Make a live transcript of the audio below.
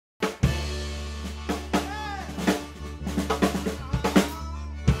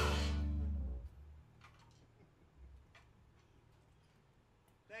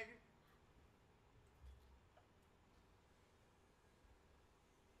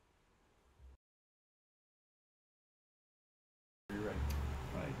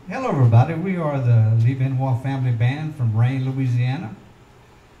Hello everybody, we are the Lee Benoit Family Band from Rain, Louisiana.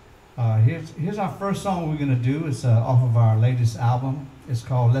 Here's our first song we're going to do. It's off of our latest album. It's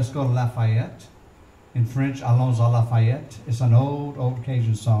called Let's Go to Lafayette. In French, Allons à Lafayette. It's an old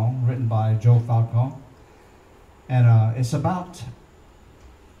Cajun song written by Joe Falcon. And it's about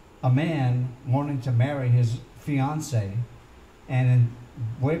a man wanting to marry his fiancée. And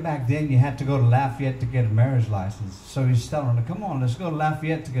way back then, you had to go to Lafayette to get a marriage license. So he's telling her, come on, let's go to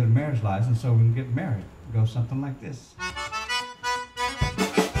Lafayette to get a marriage license so we can get married. It goes something like this.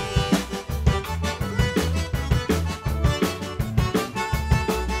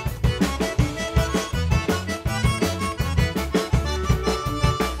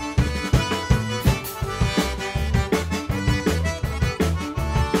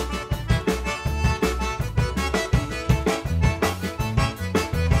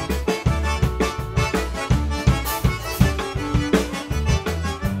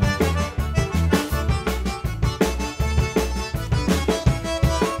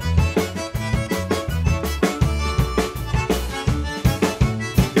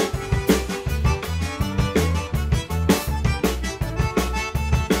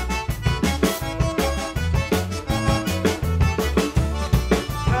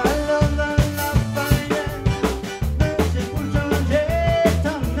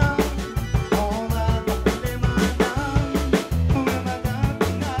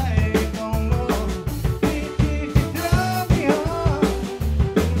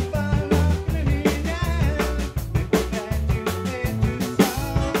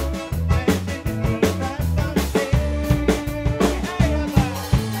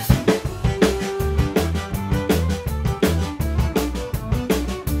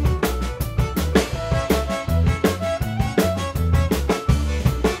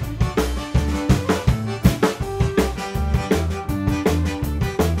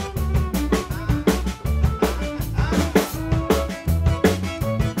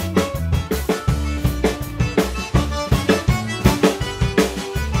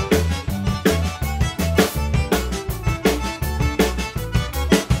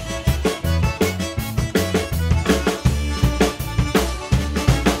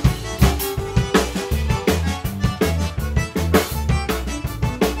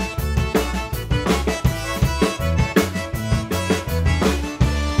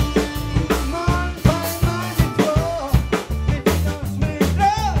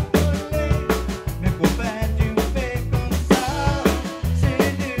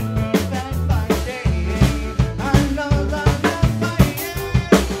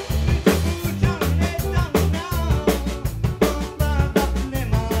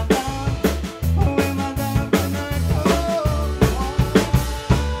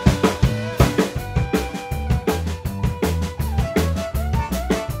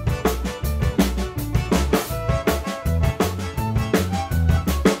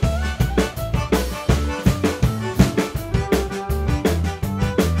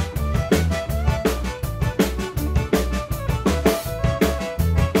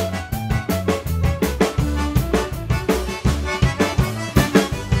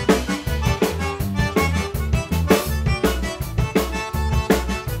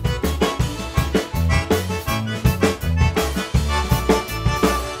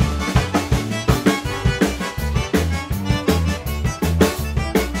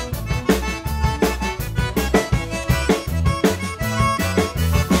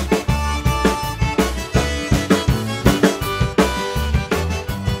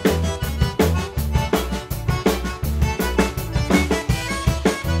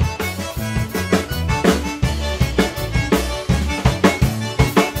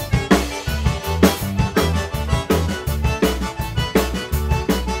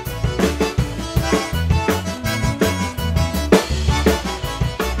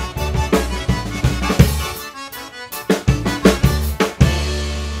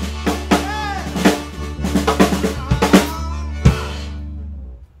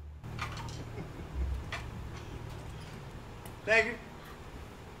 Thank you.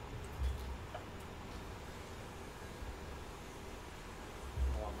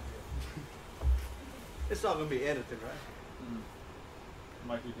 It's all going to be edited, right? Mm.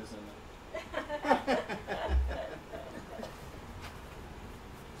 Might keep this in there.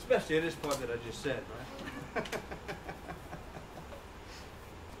 Especially at this part that I just said, right?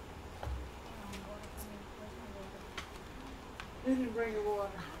 You didn't bring your water.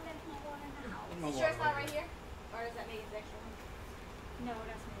 You sure it's not right here? Or is that Maegan's extra one? No,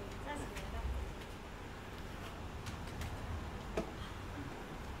 that's Maegan's. That's good.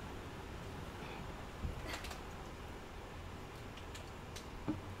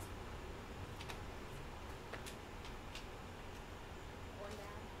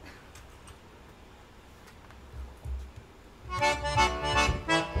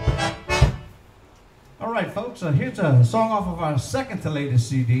 right, folks, here's a song off of our second to latest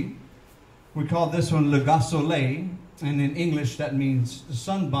CD. We call this one Le Gars Soleil, and in English that means the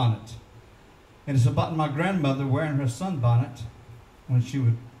sunbonnet. And it's about my grandmother wearing her sunbonnet when she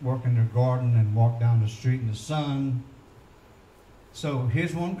would work in her garden and walk down the street in the sun. So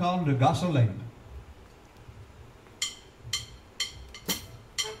here's one called Le Gars Soleil.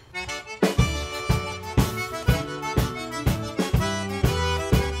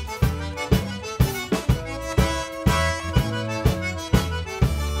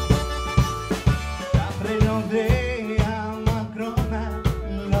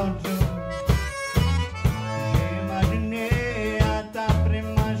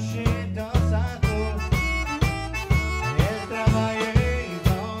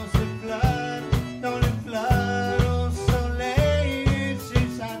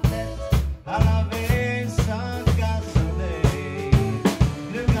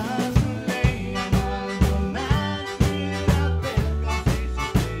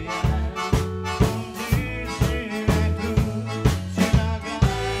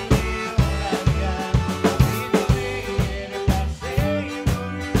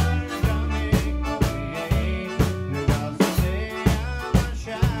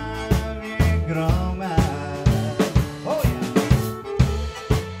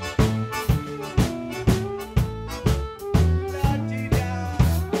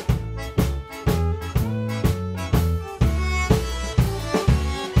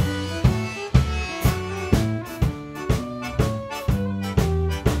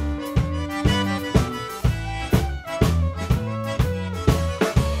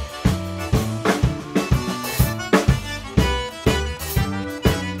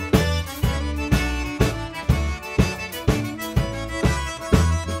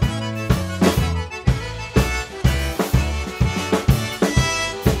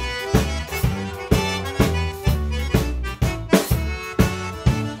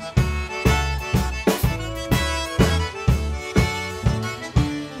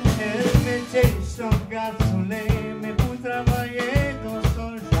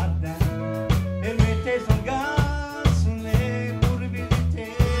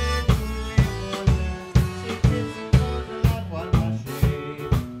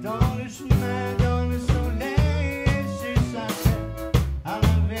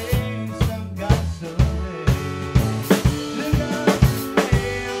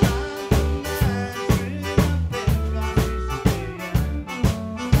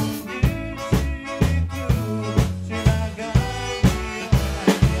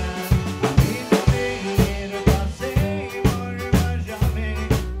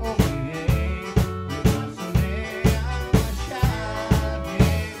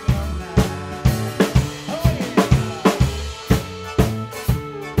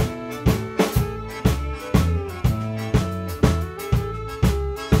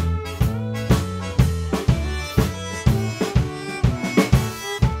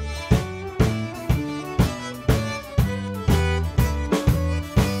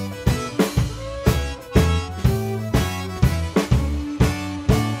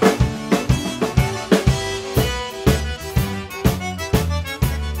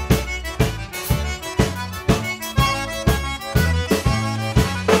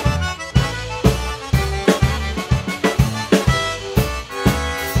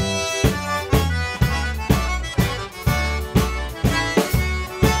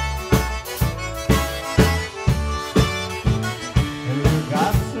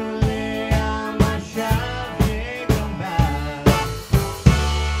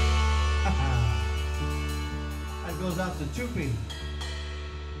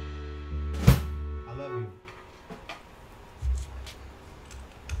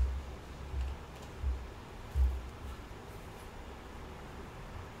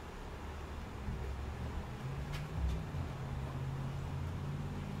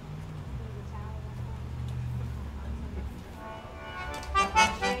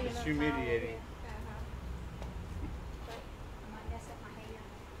 Humiliating. But I might mess up my hair.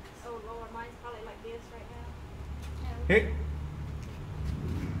 Oh Lord, mine's probably like this right now. No. Hey.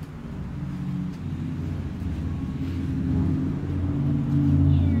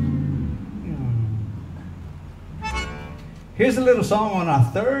 Here's a little song on our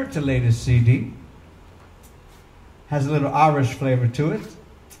third to latest CD. Has a little Irish flavor to it.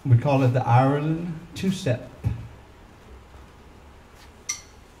 We call it the Ireland two-step.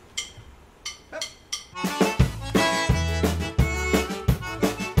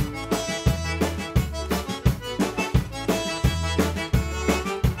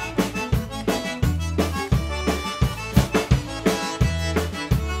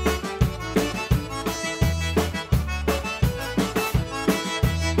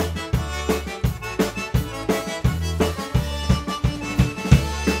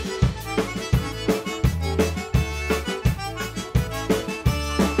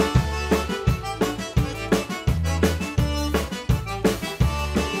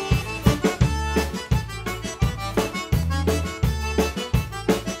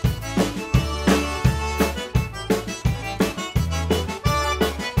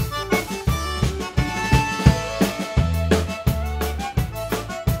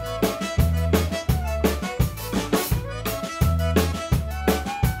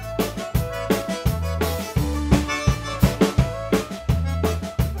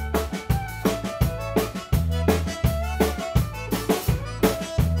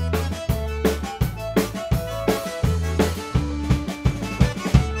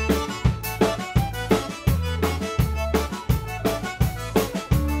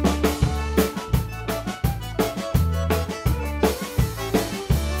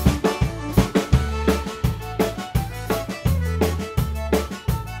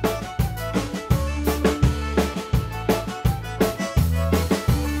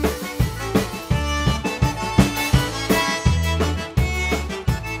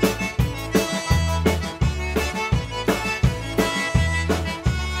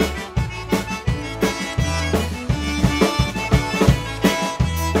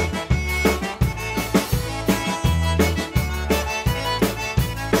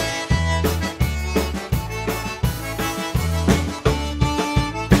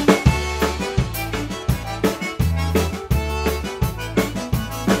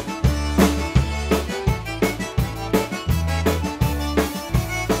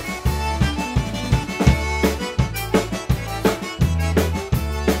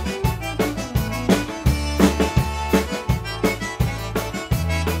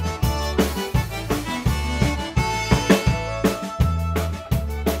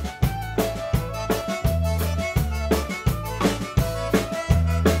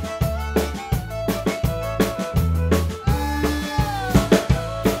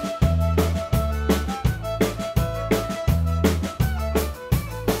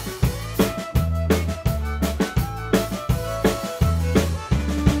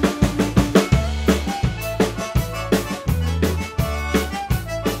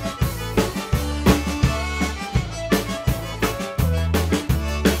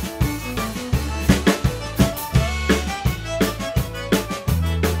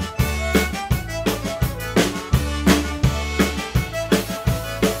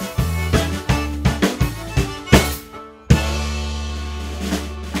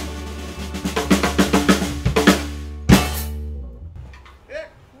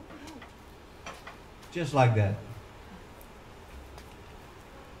 Just like that.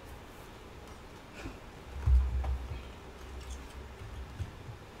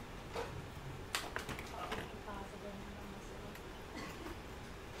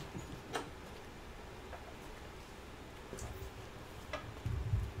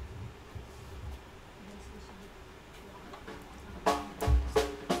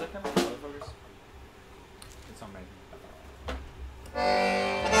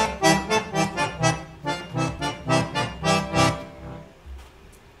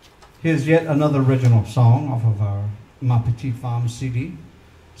 Here's yet another original song off of our Ma Petite Femme CD.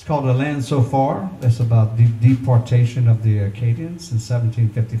 It's called A Land So Far. It's about the deportation of the Acadians in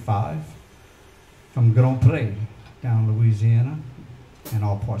 1755 from Grand Pré down Louisiana and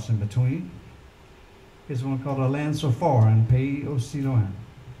all parts in between. Here's one called A Land So Far and Pays Aussi Loin.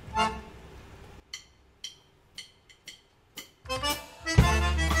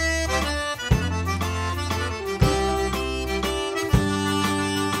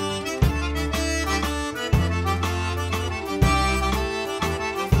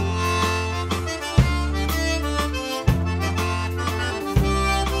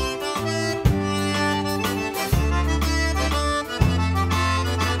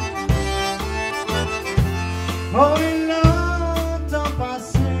 Oh, longtemps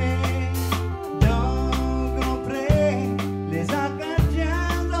passé, dans Grand Pré, les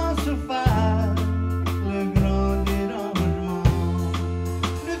Acadiens ont souffert le grand dérangement.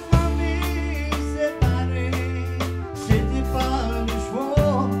 Les familles séparées, c'était pas le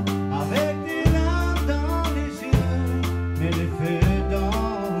choix, avec des larmes dans les yeux, mais le feu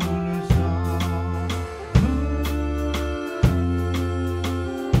dans le sang.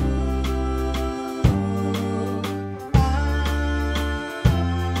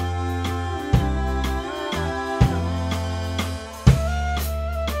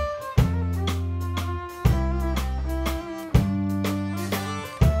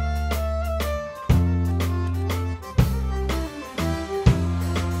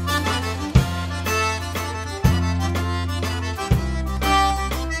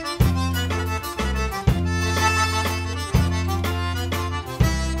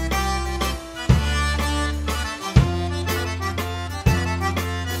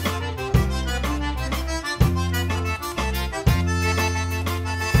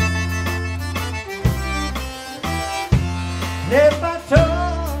 Les bateaux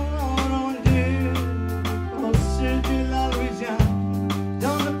ont rendu au sud de la Louisiane,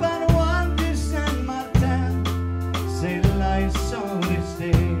 dans le panois du Saint-Martin, c'est là ils sont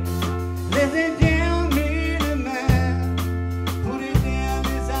restés. Les Indiens ont mis les mains pour aider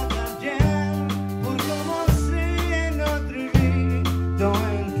les Acadiens, pour commencer notre vie dans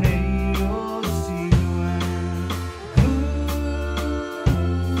un pays aussi loin.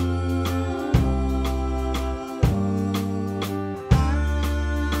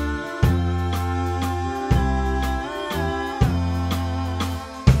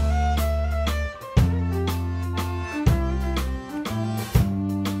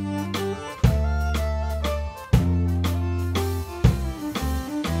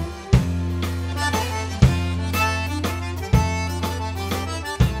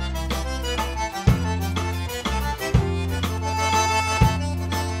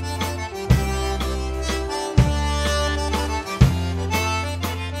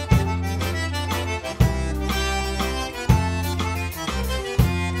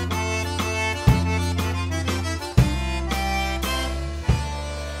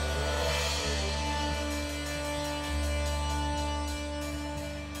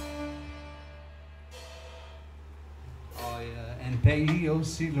 Un pays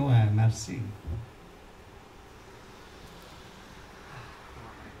aussi loin, merci.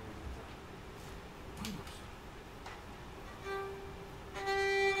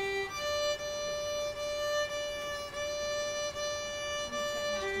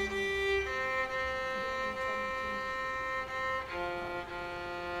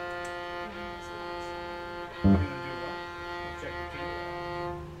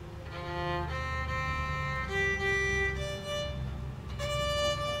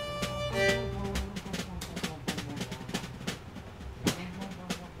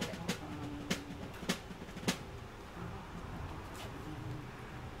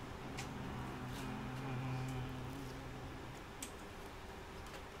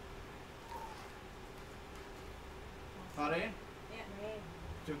 Pare?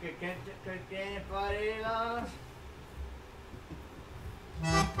 Tu que pare là?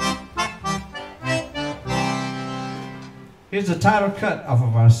 Here's a title cut off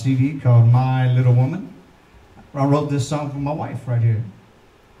of our CD called My Little Woman. I wrote this song for my wife right here.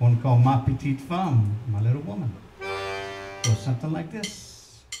 one called Ma Petite Femme, my little woman. Goes something like this.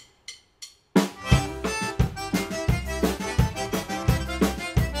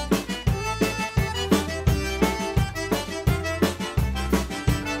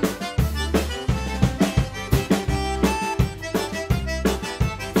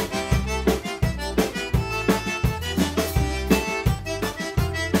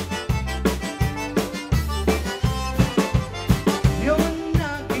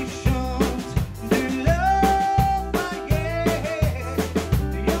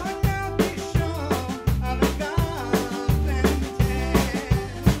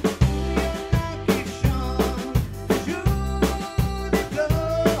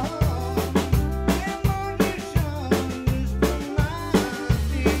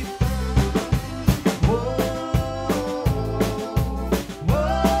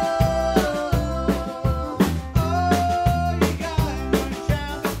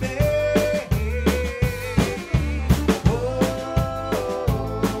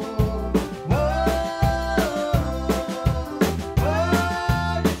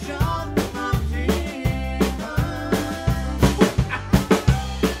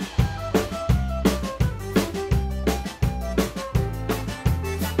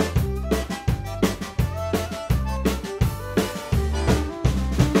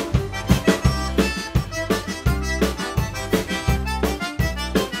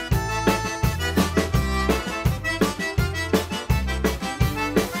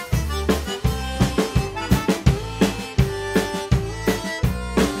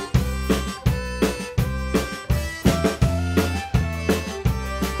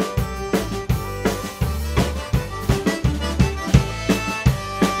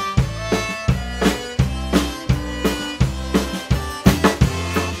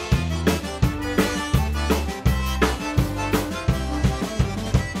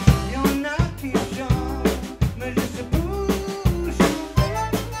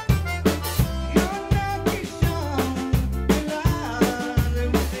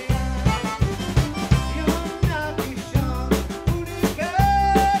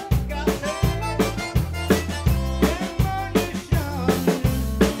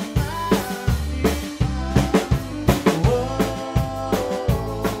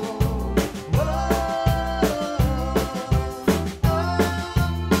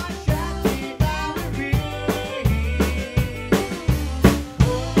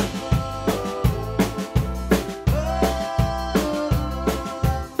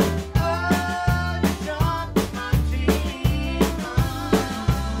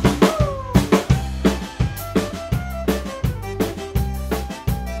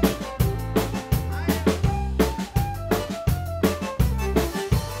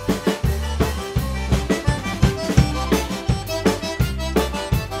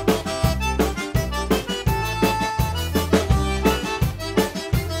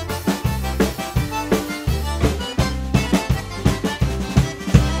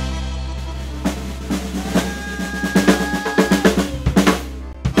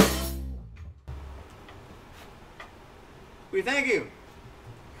 We thank you.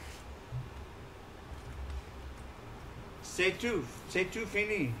 C'est tout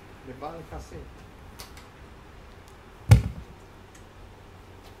fini. Le bal est cassé.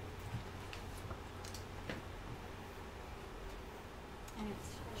 And it's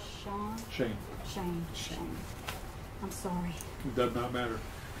Sean. Shane. I'm sorry. It does not matter.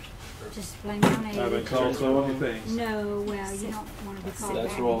 Just blame your name. I've been called so many things. No, well, you don't want to be called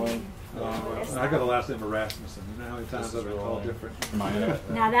That's that. rolling. I got the last name of Rasmussen. You know how many times I've been called different?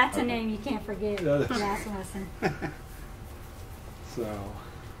 Now that's a name you can't forget. Yeah, that's- Rasmussen. So,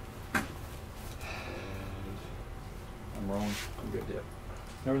 I'm rolling. I'm good, yep.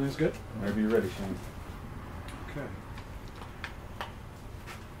 everything's good? Whenever you're ready, Shane. Okay.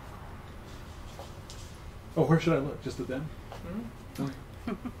 Oh, where should I look? Just at them? Okay.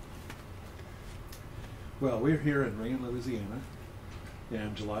 Well, we're here in Rain, Louisiana,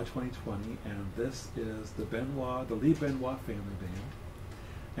 in July 2020, and this is the Lee Benoit Family Band.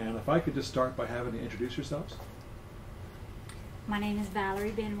 And if I could just start by having you introduce yourselves. My name is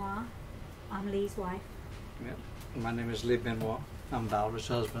Valerie Benoit. I'm Lee's wife. Yep. My name is Lee Benoit. I'm Valerie's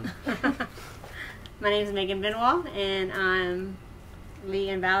husband. My name is Maegan Benoit, and I'm Lee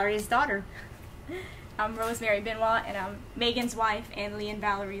and Valerie's daughter. I'm Rosemary Benoit, and I'm Maegan's wife and Lee and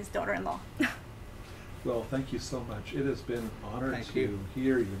Valerie's daughter-in-law. Well, thank you so much. It has been an honor Thank to you.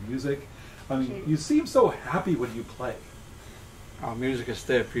 hear your music. I mean, you seem so happy when you play. Our music is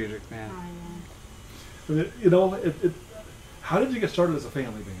therapeutic, man. Oh, yeah. You know, how did you get started as a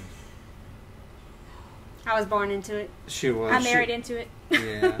family band? I was born into it. She was. I married into it.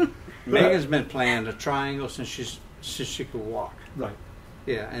 Yeah. Megan's been playing the triangle since she could walk. Right.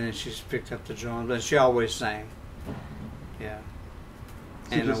 Yeah, and then she's picked up the drums, and she always sang. Yeah.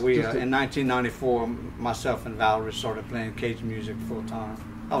 So And just- we, just in 1994, myself and Valerie started playing Cajun music full time.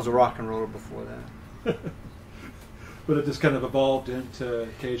 I was a rock and roller before that. But it just kind of evolved into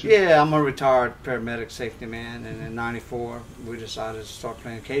Cajun. Yeah, I'm a retired paramedic safety man, and in '94 we decided to start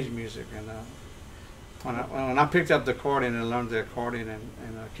playing Cajun music. And when I picked up the accordion and learned the accordion and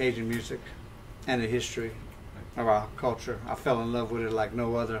Cajun music and the history of our culture, I fell in love with it like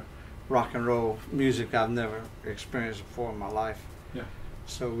no other rock and roll music I've never experienced before in my life. Yeah.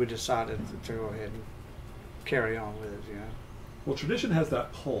 So we decided to go ahead and carry on with it. You know. Well, tradition has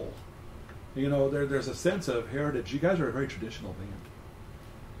that pull. You know, there's a sense of heritage. You guys are a very traditional band.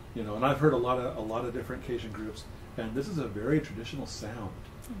 You know, and I've heard a lot of different Cajun groups, and this is a very traditional sound.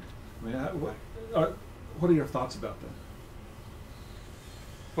 I mean, what are your thoughts about that?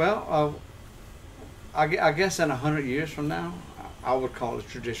 Well, I guess in 100 years from now, I would call it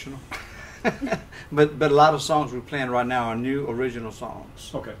traditional. but a lot of songs we're playing right now are new original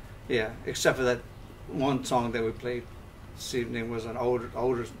songs. Okay. Yeah, except for that one song that we played this evening was an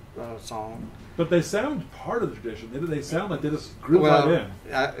older song. But they sound part of the tradition. They sound like they just grew right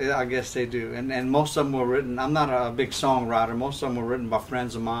in. I guess they do. And most of them were written, I'm not a big songwriter, most of them were written by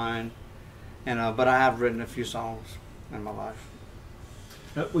friends of mine. And but I have written a few songs in my life.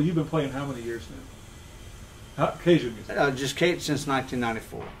 Well, you've been playing how many years now? Cajun music? Just Kate since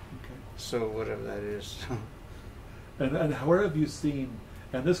 1994. Okay. So whatever that is. And where have you seen,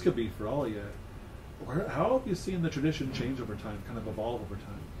 and this could be for all of you, how have you seen the tradition change over time, kind of evolve over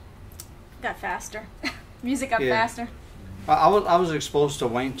time? Got faster. Music got Yeah. faster. I was exposed to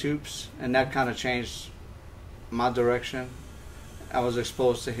Wayne Toops, and that kind of changed my direction. I was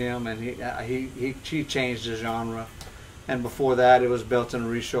exposed to him, and he changed the genre. And before that, it was Belton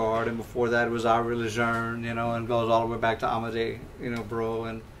and Richard, and before that, it was Ira Lejeune, you know, and goes all the way back to Amédée, you know, Bro,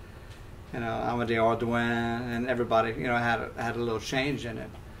 and Amédée Ardoin, and everybody, you know, had a little change in it.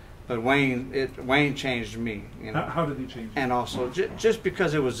 But Wayne changed me, you know. How did he change? And also, just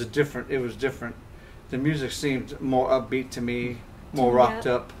because it was different. The music seemed more upbeat to me, more Tuned rocked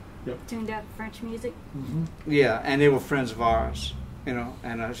up. up. Yep. Tuned up French music. Mm-hmm. Yeah, and they were friends of ours, you know.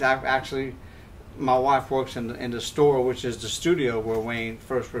 And actually, my wife works in the store, which is the studio where Wayne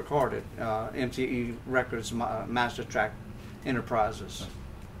first recorded, MTE Records, Master Track Enterprises.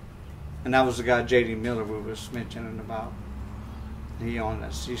 And that was the guy J.D. Miller we was mentioning about. He owned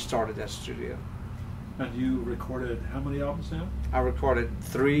that. He started that studio. And you recorded how many albums now? I recorded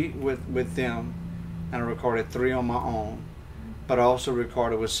 3 with them, and I recorded 3 on my own. But I also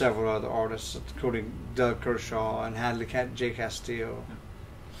recorded with several other artists, including Doug Kershaw and Hadley J. Castillo.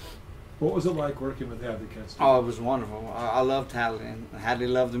 What was it like working with Hadley Castillo? Oh, it was wonderful. I loved Hadley, and Hadley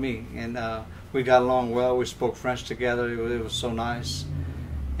loved me. And we got along well. We spoke French together. It was so nice.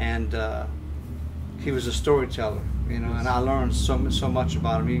 And he was a storyteller, you know, and I learned so much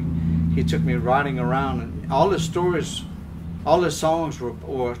about him. He took me riding around, and all his stories, all his songs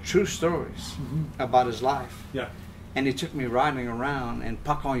were true stories about his life. Yeah. And he took me riding around in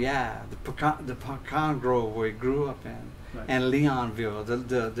Paconya, the pecan grove where he grew up in, Right. and Leonville,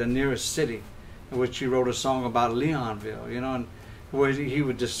 the nearest city, in which he wrote a song about Leonville, you know, and where he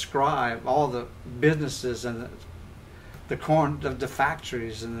would describe all the businesses and the corn, the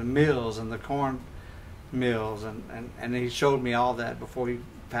factories and the mills and the corn mills, and he showed me all that before he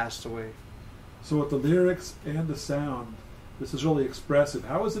passed away. So with the lyrics and the sound, this is really expressive.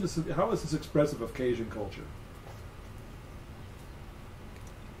 How is this expressive of Cajun culture?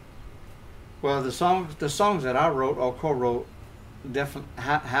 Well, the songs that I wrote or co-wrote definitely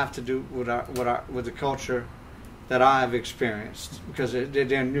have to do with with the culture that I have experienced, because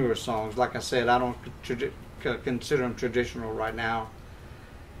they're newer songs. Like I said, I don't consider them traditional right now.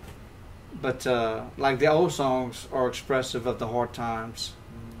 But like the old songs are expressive of the hard times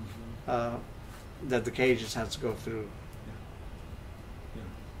that the Cajuns had to go through Yeah.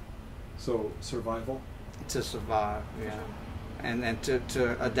 So survival. to survive, yeah, and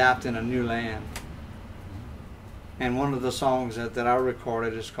to adapt in a new land. And one of the songs that I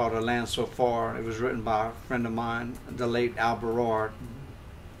recorded is called "A Land So Far." It was written by a friend of mine, the late Al Berard.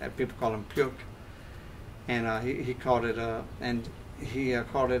 People call him Puke. And he called it "And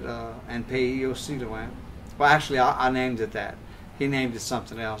Pays aussi loin." Well, actually, I named it that. He named it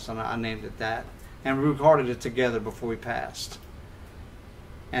something else, and I named it that. And we recorded it together before we passed.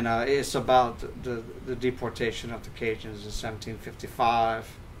 And it's about the deportation of the Cajuns in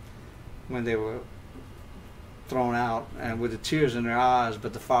 1755, when they were thrown out, and with the tears in their eyes,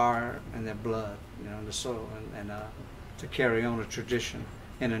 but the fire in their blood, you know, the soul, and to carry on a tradition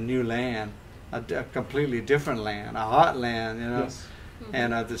in a new land, a completely different land, a hot land, you know. Yes.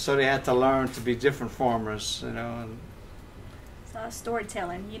 And so they had to learn to be different farmers, you know. And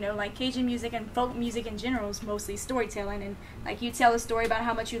Storytelling, you know, like Cajun music and folk music in general is mostly storytelling. And like you tell a story about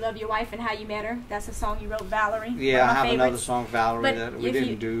how much you love your wife and how you met her. That's a song you wrote, Valerie. yeah, I one of my have another favorites. song, Valerie, But that we if didn't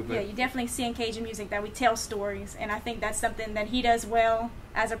you, do. But yeah, you definitely see in Cajun music that we tell stories, and I think that's something that he does well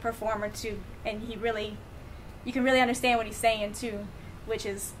as a performer too. And you can really understand what he's saying too, which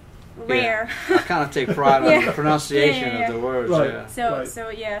is rare. I kind of take pride in the pronunciation Yeah. of the words. Right.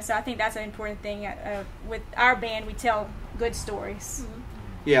 Yeah. So I think that's an important thing. With our band, we tell good stories.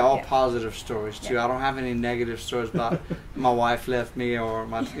 Yeah, all Yeah. positive stories too. Yeah. I don't have any negative stories about my wife left me or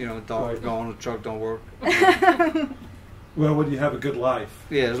my dog Right. gone, the truck don't work. Well, when you have a good life,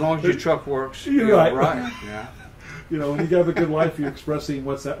 Yeah, as long as your truck works, You're you're right. all right. Yeah. you know, when you have a good life, you're expressing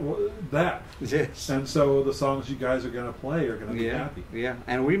that. Yes. And so the songs you guys are going to play are going to be Yeah. happy. Yeah.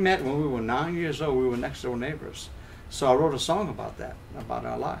 And we met when we were 9 years old. We were next door neighbors. So I wrote a song about that, about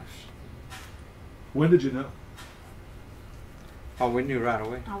our lives. When did you know? Oh, we knew right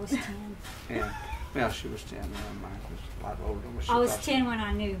away. I was 10. Yeah. Yeah, she was 10. Yeah, mine was a lot older than what she I was thought 10 when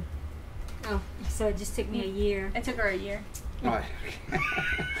I knew. Oh. So it just took me a year. It took her a year. All right.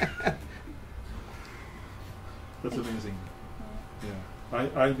 That's amazing. Yeah.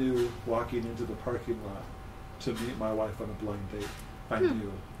 I knew walking into the parking lot to meet my wife on a blind date. I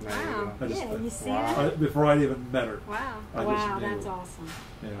knew. There you Wow. go. I just, Yeah, you see Wow. that? before I even met her. Wow. I Wow, just knew. that's awesome.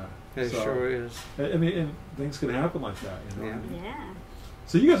 Yeah. It So, sure is. I mean, and things can happen like that, you know. Yeah. what I mean? Yeah.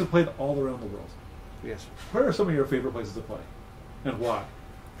 So you guys have played all around the world. Yes. Where are some of your favorite places to play, and why?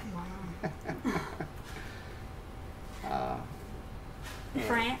 Wow. Yeah.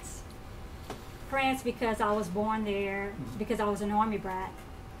 France. France because I was born there, because I was an Army brat.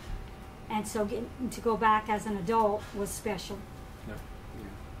 And so to go back as an adult was special. Yeah.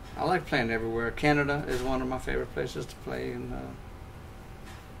 I like playing everywhere. Canada is one of my favorite places to play. And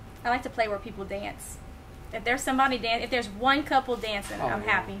I like to play where people dance. If there's somebody if there's one couple dancing, Oh, I'm yeah.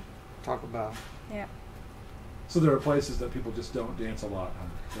 happy. talk about. Yeah. So there are places that people just don't dance a lot. Huh?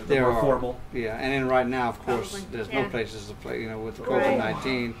 They're There more are. formal. Yeah, and then right now, of course, Probably. there's Yeah. no places to play. You know, with Right.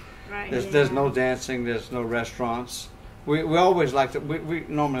 COVID-19, Right. there's Yeah. no dancing. There's no restaurants. We always like to. We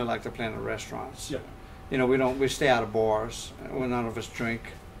normally like to play in the restaurants. Yeah. You know, we stay out of bars. Well, none of us drink,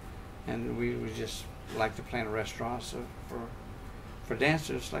 and we just like to play in restaurants for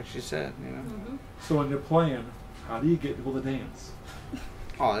dancers, like she said. You know. Mm-hmm. So when you're playing, how do you get people to dance?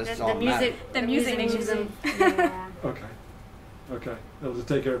 Oh, it's The automatic. music. The music makes you music. Yeah. Okay. Okay. It'll just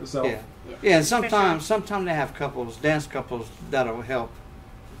take care of itself. Yeah, yeah, and For sure. sometimes they have dance couples that'll help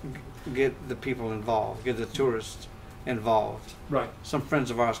get the people involved, get the tourists involved. Right. Some friends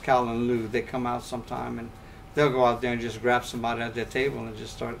of ours, Cal and Lou, they come out sometime and they'll go out there and just grab somebody at their table and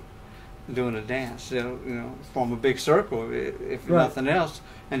just start doing a dance. They'll form a big circle if Right. nothing else,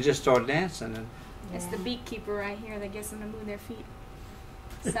 and just start dancing. And It's the beat keeper right here that gets them to move their feet.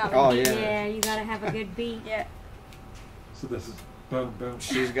 Solid Oh, beat. yeah. Yeah, you gotta have a good beat. Yeah. So this is boom, boom.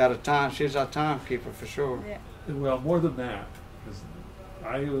 she's our timekeeper for sure. Yeah. Well, more than that, because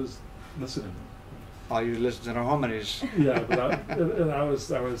I was listening. All you listen to the harmonies. Yeah, but I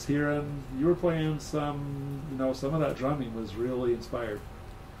was hearing you were playing some of that drumming was really inspired.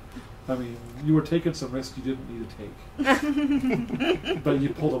 I mean, you were taking some risks you didn't need to take, but you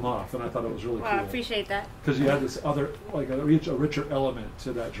pulled them off, and I thought it was really Well, I cool appreciate that. because you had this other a richer element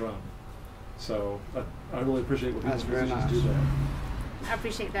to that drum. So I really appreciate when That's very musicians nice. do that. I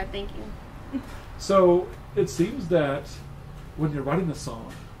appreciate that. Thank you. So it seems that when you're writing a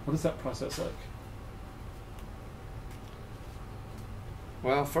song, what is that process like?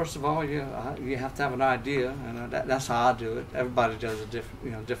 Well, first of all, you have to have an idea, and that's how I do it. Everybody does it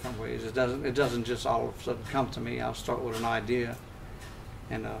different ways. It doesn't just all of a sudden come to me. I'll start with an idea,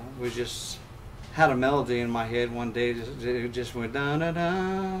 and we just had a melody in my head one day. It just went da da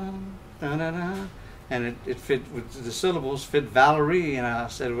da da da da, and it fit with the syllables fit Valerie, and I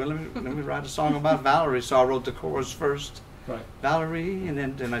said, well, let me write a song about Valerie. So I wrote the chorus first, Right. Valerie, and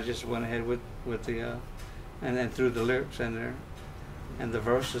then I just went ahead with the and then threw the lyrics in there. And the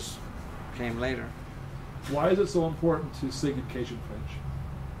verses came later. Why is it so important to sing in Cajun French?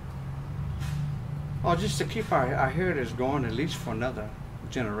 Oh, just to keep our heritage going, at least for another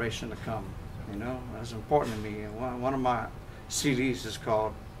generation to come. You know, that's important to me. And one of my CDs is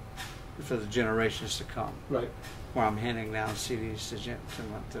called "For the Generations to Come," Right. where I'm handing down CDs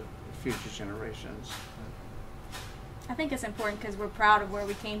to future generations. I think it's important because we're proud of where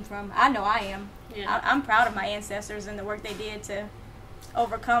we came from. I know I am. Yeah. I'm proud of my ancestors and the work they did to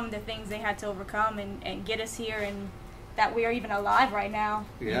overcome the things they had to overcome and get us here, and that we are even alive right now.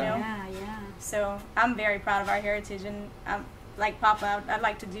 Yeah. You know? Yeah. So I'm very proud of our heritage, and I'm like Papa. I'd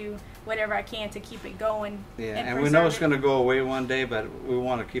like to do whatever I can to keep it going. Yeah, and we know it's preserve going to go away one day, but we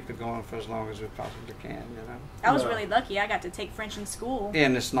want to keep it going for as long as we possibly can. You know. I was really lucky. I got to take French in school.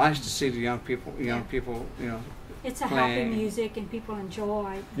 And it's nice to see the young people. You know. It's a happy playing. music, and people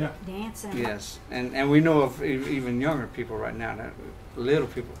enjoy dancing. Yes, and we know of even younger people right now, that little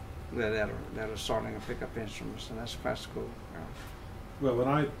people that are starting to pick up instruments, and that's cool. Well, when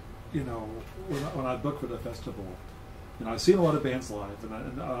I book for the festival, I've seen a lot of bands live,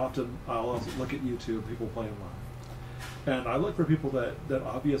 and I'll also look at YouTube, people playing live, and I look for people that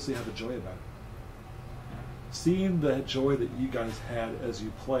obviously have a joy about it. Seeing the joy that you guys had as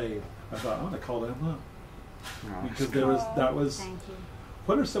you played, I thought, I'm going to call them up. Because that was Thank you.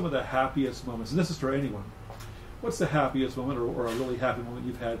 what are some of the happiest moments, and this is for anyone, what's the happiest moment or a really happy moment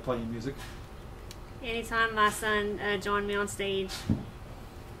you've had playing music? Anytime my son joined me on stage.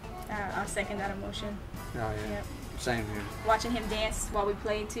 I'll second that emotion. Oh yeah, Yep. same here. Watching him dance while we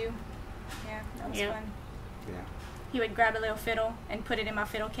played too. Yeah, that was Yep. fun. Yeah. He would grab a little fiddle and put it in my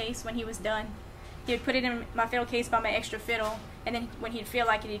fiddle case when he was done. He would put it in my fiddle case by my extra fiddle, and then when he'd feel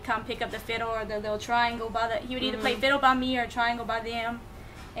like it, he'd come pick up the fiddle or the little triangle he would either play fiddle by me or triangle by them.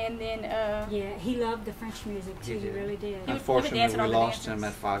 And then Yeah, he loved the French music too. He really did. He would Unfortunately, dance at we all the lost him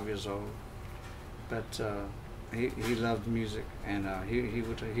dances. at 5 years old, but he loved music, and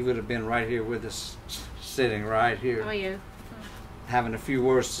he would have been right here with us, sitting right here, Oh yeah. having a few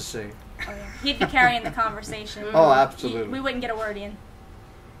words to say. Oh, yeah. He'd be carrying the conversation. Oh, absolutely. We wouldn't get a word in.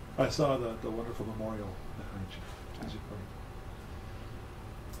 I saw the wonderful memorial behind you as you played.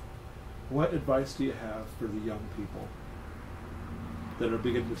 What advice do you have for the young people that are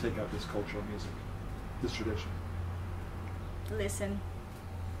beginning to take up this cultural music, this tradition? Listen.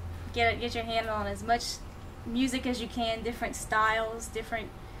 Get your hand on as much music as you can, different styles, different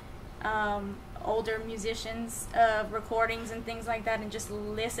older musicians, recordings and things like that, and just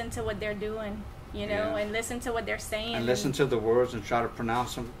listen to what they're doing, and listen to what they're saying. And listen to the words and try to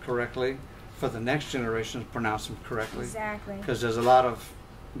pronounce them correctly for the next generation to pronounce them correctly. Exactly. Because there's a lot of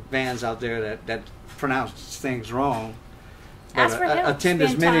bands out there that pronounce things wrong. Ask for help. Attend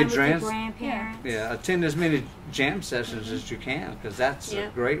as Spend many time with your jams. grandparents. Yeah, attend as many jam sessions as you can, because that's a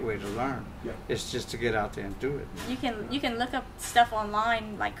great way to learn. Yeah. It's just to get out there and do it. You can look up stuff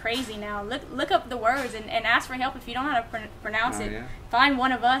online like crazy now. Look up the words and ask for help if you don't know how to pronounce it. Yeah. Find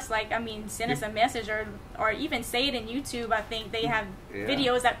one of us. Send us a message or even say it in YouTube. I think they have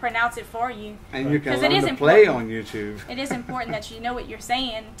videos that pronounce it for you. And you can 'Cause it is learn to play important. on YouTube. It is important that you know what you're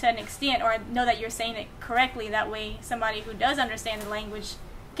saying to an extent, or know that you're saying it correctly. That way, somebody who does understand the language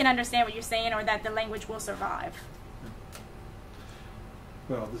can understand what you're saying, or that the language will survive.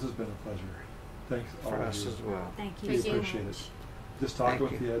 Well, this has been a pleasure. Thanks all For of us you. as well. Thank you. We Thank you. appreciate it. Just talking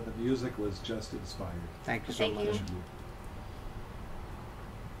Thank with you. you, the music was just inspired. Thank you so Thank much. you. Thank you.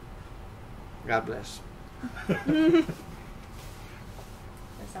 God bless. That's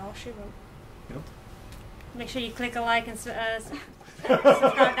all she wrote. Yep. Make sure you click a like and subscribe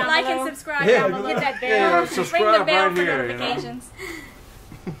down Like below. and subscribe Yeah, down below. Hit that bell. yeah, Ring the subscribe bell right for here, notifications.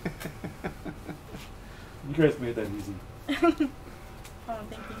 You guys made that easy. Oh,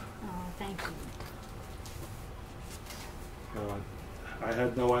 thank you. Oh, thank you. I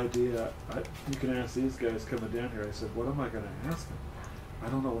had no idea. You can ask these guys coming down here. I said, what am I going to ask them? I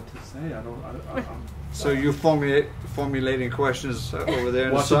don't know what to say. I'm So you're formulating questions over there in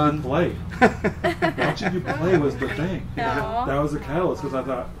the watching sun? you play. Watching you play was the thing. Aw. That was the catalyst, because I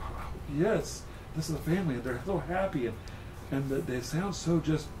thought, yes, this is a family, and they're so happy, and they sound so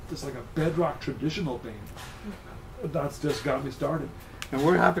just like a bedrock traditional band. That's just got me started. And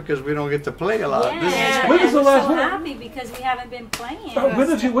we're happy because we don't get to play a lot. Yeah, This is When is the I'm last so one? happy because we haven't been playing.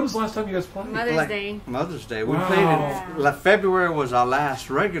 When's the last time you guys played? Mother's like Day. Mother's Day. We Wow. played it. Like February was our last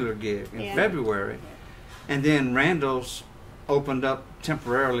regular gig in Yeah. February, and then Randall's opened up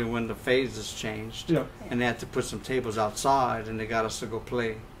temporarily when the phases changed, Yeah. and they had to put some tables outside, and they got us to go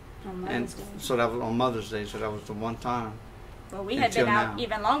play. On And Mother's Day. so that was on Mother's Day. So that was the one time. Well, we had Until been out now.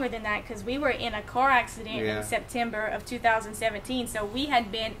 even longer than that, because we were in a car accident Yeah. in September of 2017. So we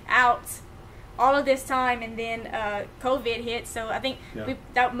had been out all of this time, and then COVID hit. So I think Yeah.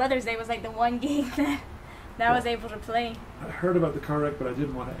 that Mother's Day was like the one gig that I was able to play. I heard about the car wreck, but I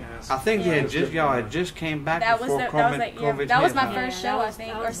didn't want to ask. I think Yeah. y'all had just came back That was before that was COVID, like COVID that was hit, my huh? first Yeah, show, that I was-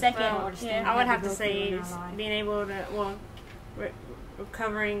 think, that or was second. the hardest thing. I would have Go to through say in our is life. being able to,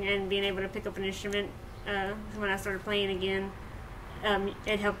 recovering and being able to pick up an instrument when I started playing again,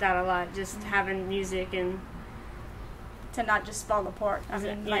 it helped out a lot. Just having music and to not just fall apart. I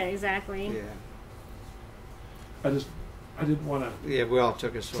mean, Yeah, exactly. Yeah. I didn't want to Yeah, we all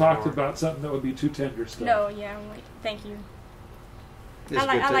took it so talk hard. about something that would be too tender stuff. no, yeah, thank you. It's I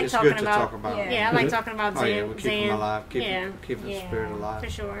like- good I to, like it's talking good to about- talk about. yeah. Yeah, I like talking about Oh Zan. yeah, we keep them Zan. alive, keep Yeah. keep the spirit alive. For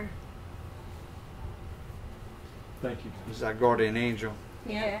sure. Thank you. He's our guardian angel.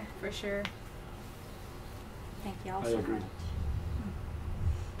 Yeah, for sure. Thank you all I so agree. much.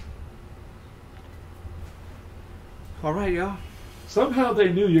 All right, y'all. Somehow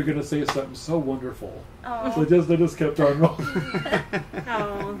they knew you're going to say something so wonderful. Oh, They just kept on rolling.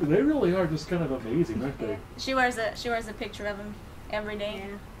 Oh. They really are just kind of amazing, aren't they? she wears a picture of him every day.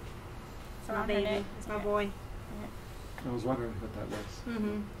 Yeah. It's My on her baby. neck. It's my boy. I was wondering what that was.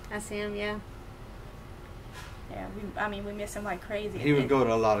 Mm-hmm. That's him. Yeah. Yeah, we miss him like crazy. He would go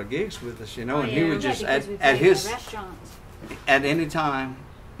to a lot of gigs with us, you know, Oh, and he yeah. would just because we at played in his restaurants. at any time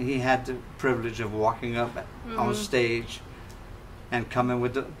he had the privilege of walking up on Mhm. stage and coming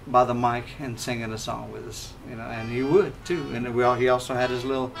by the mic and singing a song with us, you know, and he would too. And he also had his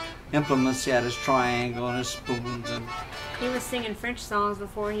little implements. He had his triangle and his spoons, and He was singing French songs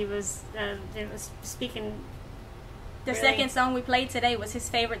before he was speaking. The Really? second song we played today was his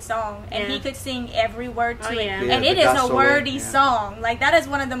favorite song, and Yeah. he could sing every word to Oh, it. yeah. Yeah, And the it is a Gasoline, wordy yeah. song. Like that is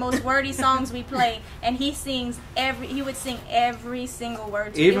one of the most wordy songs we play, and he would sing every single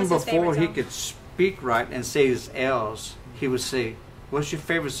word to it. It even was his before favorite he song. could speak right and say his L's, he would say, "What's your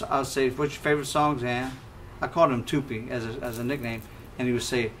favorite?" I'll say, "What's your favorite songs, Ann?" I called him Tupi as a nickname, and he would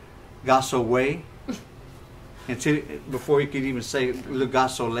say, "Gasso way," until before he could even say "Le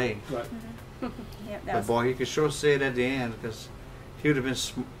Gasso lay." Right. Yeah, that But was, boy, he could sure say it at the end because he would have been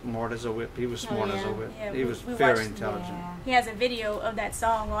smart as a whip. He was smart as a yeah. whip. Yeah, he we was watched- very intelligent. Yeah. he has a video of that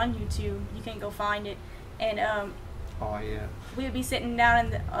song on YouTube. You can go find it, and Oh yeah. we would be sitting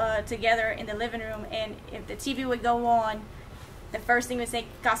down together in the living room, and if the TV would go on, the first thing would say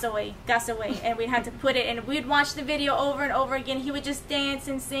 "Gasso way," and we'd have to put it, and we'd watch the video over and over again. He would just dance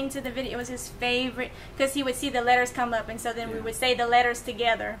and sing to the video. It was his favorite because he would see the letters come up, and so then we would say the letters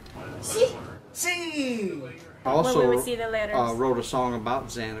together I when we also would see the letters. wrote a song about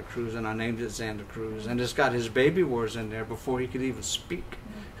Xana Cruz, and I named it Xana Cruz, and it's got his baby words in there before he could even speak.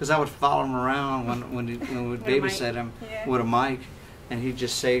 Because I would follow him around when we babysit him Yeah. with a mic, and he'd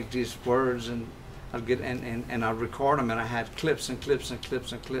just say these words, and I'd get and I'd record them, and I had clips and clips and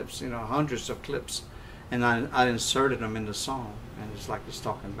clips and clips, you know, hundreds of clips, and I inserted them in the song, and it's like he's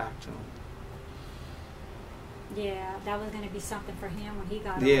talking back to him. Yeah, that was going to be something for him when he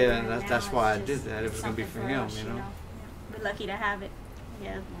got Yeah, older. and and that's now why it's I did just that. It was gonna be something for him, us, you know. We're lucky to have it.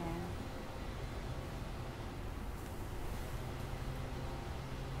 Yeah. Yeah.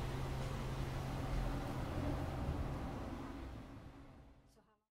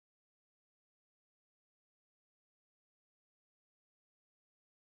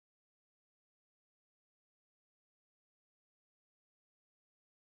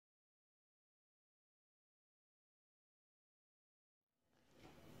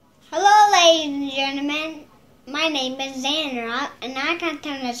 Hello, ladies and gentlemen. My name is Xander, and I can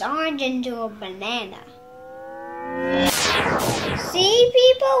turn this orange into a banana. See,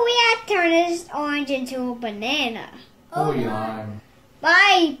 people, we have turned this orange into a banana. Oh, yeah.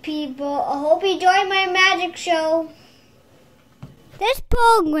 Bye, people. I hope you enjoy my magic show. This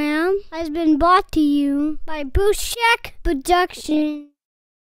program has been brought to you by Bruce Sheck Production.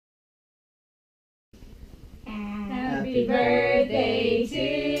 Happy birthday to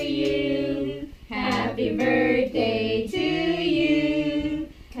you. Happy birthday to you.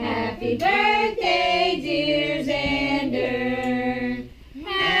 Happy birthday, dear Xander.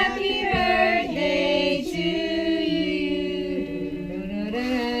 Happy birthday to you.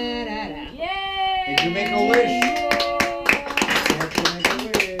 Yay! Did you make a wish?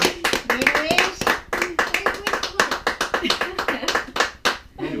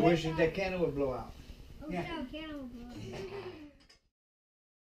 Made a wish that candle would blow out. Yeah. Okay.